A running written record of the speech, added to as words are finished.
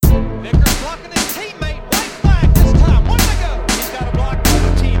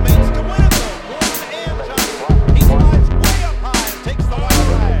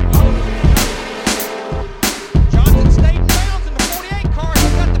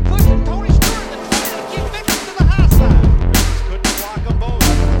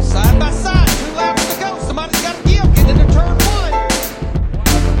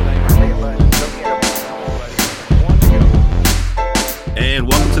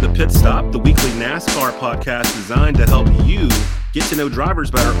to The Pit Stop, the weekly NASCAR podcast designed to help you get to know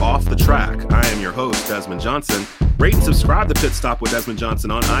drivers better off the track. I am your host, Desmond Johnson. Rate and subscribe to Pit Stop with Desmond Johnson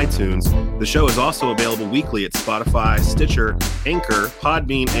on iTunes. The show is also available weekly at Spotify, Stitcher, Anchor,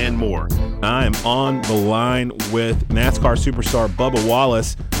 Podbean, and more. I'm on the line with NASCAR superstar Bubba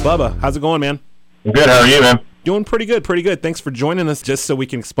Wallace. Bubba, how's it going, man? Good. How are you, man? Doing pretty good, pretty good. Thanks for joining us. Just so we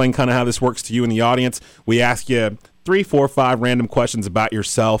can explain kind of how this works to you and the audience, we ask you 3, 4, 5 random questions about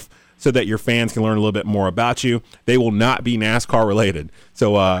yourself so that your fans can learn a little bit more about you. They will not be NASCAR related.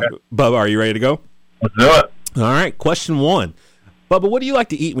 So, okay. Bubba, are you ready to go? Let's do it. All right. Question 1. Bubba, what do you like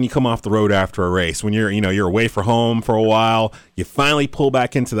to eat when you come off the road after a race? When you're away from home for a while, you finally pull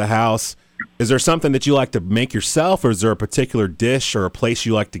back into the house. Is there something that you like to make yourself, or is there a particular dish or a place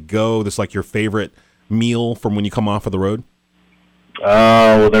you like to go that's like your favorite meal from when you come off of the road?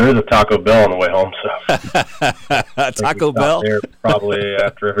 Well, there is a Taco Bell on the way home, so Taco Bell there probably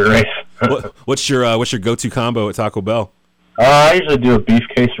after every race. What's your go-to combo at Taco Bell? I usually do a beef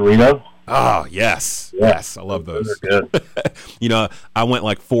quesarito. Oh, yes. I love those. They're good. I went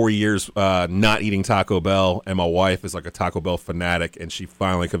like 4 years not eating Taco Bell, and my wife is like a Taco Bell fanatic, and she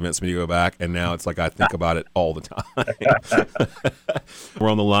finally convinced me to go back, and now it's like I think about it all the time. We're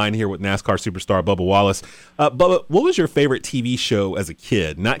on the line here with NASCAR superstar Bubba Wallace. Bubba, what was your favorite TV show as a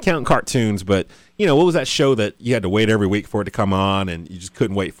kid? Not counting cartoons, but what was that show that you had to wait every week for it to come on, and you just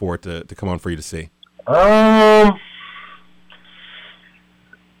couldn't wait for it to come on for you to see?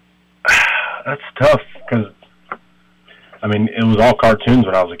 That's tough because, it was all cartoons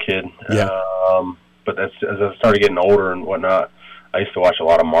when I was a kid. Yeah. But as I started getting older and whatnot, I used to watch a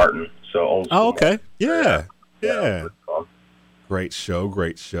lot of Martin. So old school. Oh, okay. Martin. Yeah. Great show.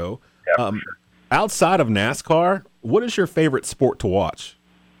 Yeah, for sure. Outside of NASCAR, what is your favorite sport to watch?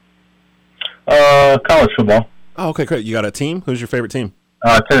 College football. Oh, okay, great. You got a team? Who's your favorite team?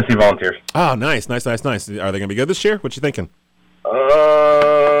 Tennessee Volunteers. Oh, nice. Are they going to be good this year? What you thinking?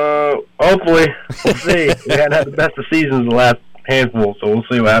 Hopefully. We'll see. We hadn't had the best of seasons the last handful, so we'll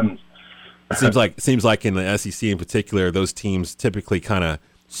see what happens. It seems like in the SEC in particular, those teams typically kind of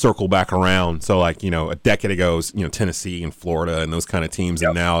circle back around. So, like, a decade ago, it was, Tennessee and Florida and those kind of teams,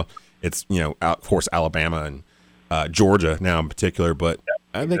 and now it's, of course, Alabama and Georgia now in particular. But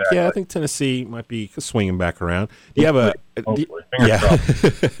I think Tennessee might be swinging back around. Do you have a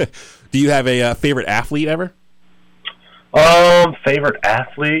Do you have a favorite athlete ever? Favorite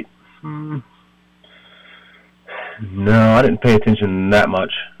athlete? No, I didn't pay attention that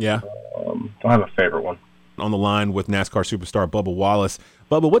much. Yeah. Don't have a favorite one. On the line with NASCAR superstar Bubba Wallace.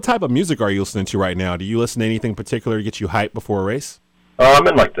 Bubba, what type of music are you listening to right now? Do you listen to anything particular to get you hyped before a race? I'm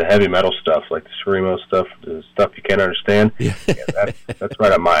in like the heavy metal stuff, like the screamo stuff, the stuff you can't understand. Yeah, that's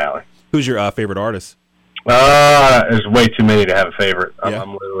right up my alley. Who's your favorite artist? There's way too many to have a favorite. Yeah.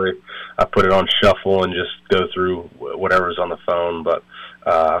 I put it on shuffle and just go through whatever's on the phone. But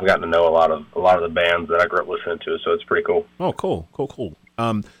I've gotten to know a lot of the bands that I grew up listening to, so it's pretty cool. Oh, cool.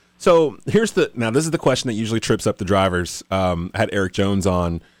 So this is the question that usually trips up the drivers. I had Eric Jones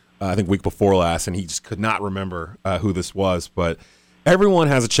on, I think week before last, and he just could not remember who this was. But everyone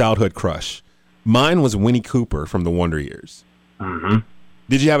has a childhood crush. Mine was Winnie Cooper from the Wonder Years. Mm-hmm.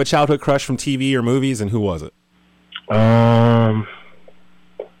 Did you have a childhood crush from TV or movies, and who was it?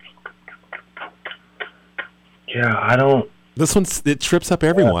 Yeah, I don't. It trips up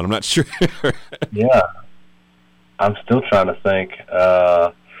everyone. Yeah. I'm not sure. Yeah, I'm still trying to think.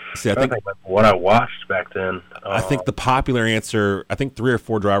 I think what I watched back then. I think the popular answer, 3 or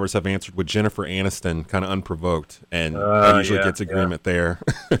 4 drivers have answered with Jennifer Aniston, kind of unprovoked, and usually gets agreement there.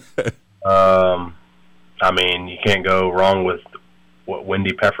 You can't go wrong with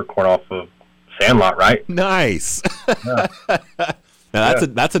Wendy Peppercorn off of Sandlot, right? Nice. Yeah. Now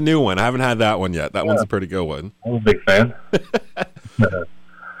that's a new one. I haven't had that one yet. That one's a pretty good one. I'm a big fan.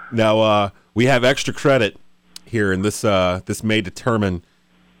 Now we have extra credit here, and this may determine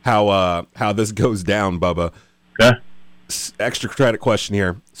how this goes down, Bubba. Okay. Extra credit question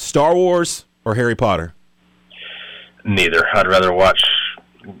here: Star Wars or Harry Potter? Neither. I'd rather watch,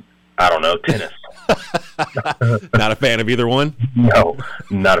 tennis. Not a fan of either one? No,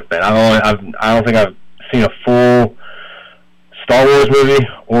 not a fan. I don't think I've seen a full Star Wars movie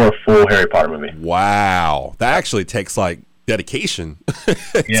or a full Harry Potter movie. Wow. That actually takes like dedication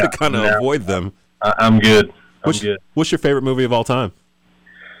to kind of avoid them. I'm good. Good. What's your favorite movie of all time?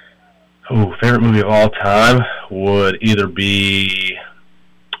 Oh, favorite movie of all time would either be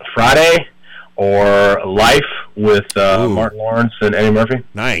Friday or Life with Martin Lawrence and Eddie Murphy.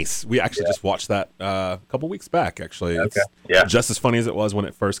 Nice. We actually just watched that a couple weeks back, actually. Okay. It's just as funny as it was when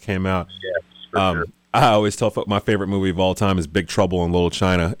it first came out. Yeah, for sure. I always tell folks my favorite movie of all time is Big Trouble in Little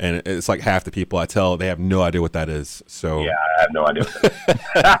China, and it's like half the people I tell, they have no idea what that is. So yeah, I have no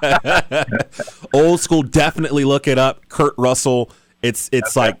idea. Old school, definitely look it up. Kurt Russell.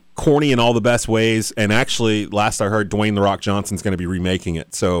 It's like corny in all the best ways, and actually, last I heard, Dwayne The Rock Johnson's going to be remaking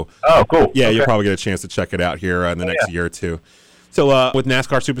it. So, oh, cool. Yeah, okay. You'll probably get a chance to check it out here in the next year or two. So, with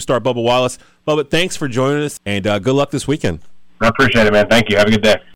NASCAR superstar Bubba Wallace, Bubba, thanks for joining us, and good luck this weekend. I appreciate it, man. Thank you. Have a good day.